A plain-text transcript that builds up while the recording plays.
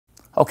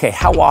Okay,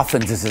 how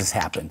often does this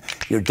happen?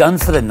 You're done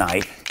for the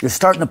night, you're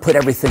starting to put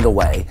everything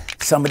away.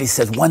 Somebody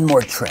says, one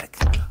more trick.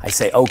 I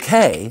say,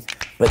 okay,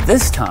 but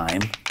this time,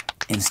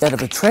 instead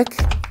of a trick,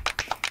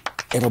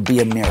 it'll be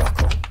a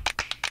miracle.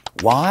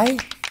 Why?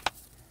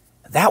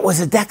 That was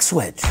a deck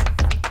switch.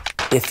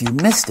 If you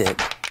missed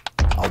it,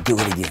 I'll do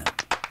it again.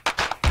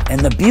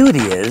 And the beauty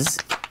is,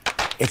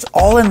 it's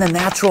all in the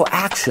natural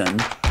action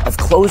of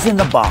closing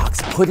the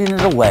box, putting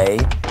it away,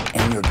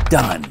 and you're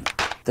done.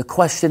 The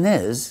question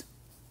is,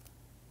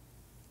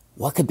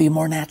 what could be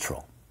more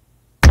natural?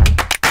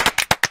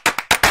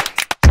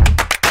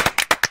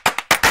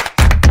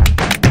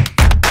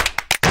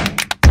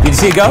 Did you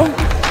see it go?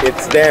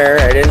 It's there.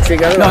 I didn't see it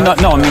go.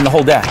 No, I mean the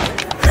whole deck.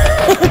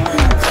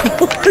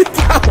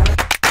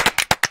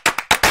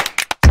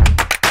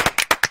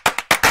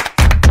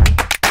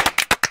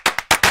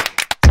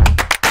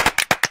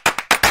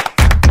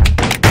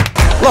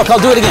 Look, I'll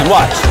do it again.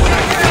 Watch.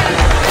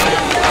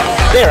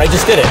 There, I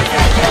just did it.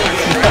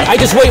 I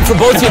just wait for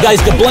both of you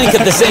guys to blink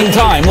at the same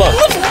time. Look.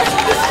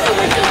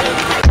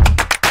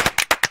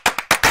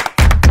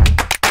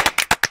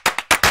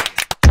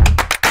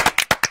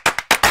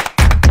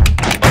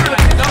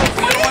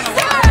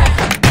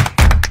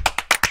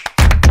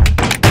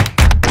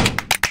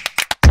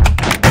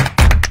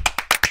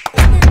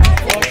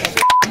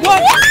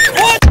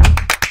 What?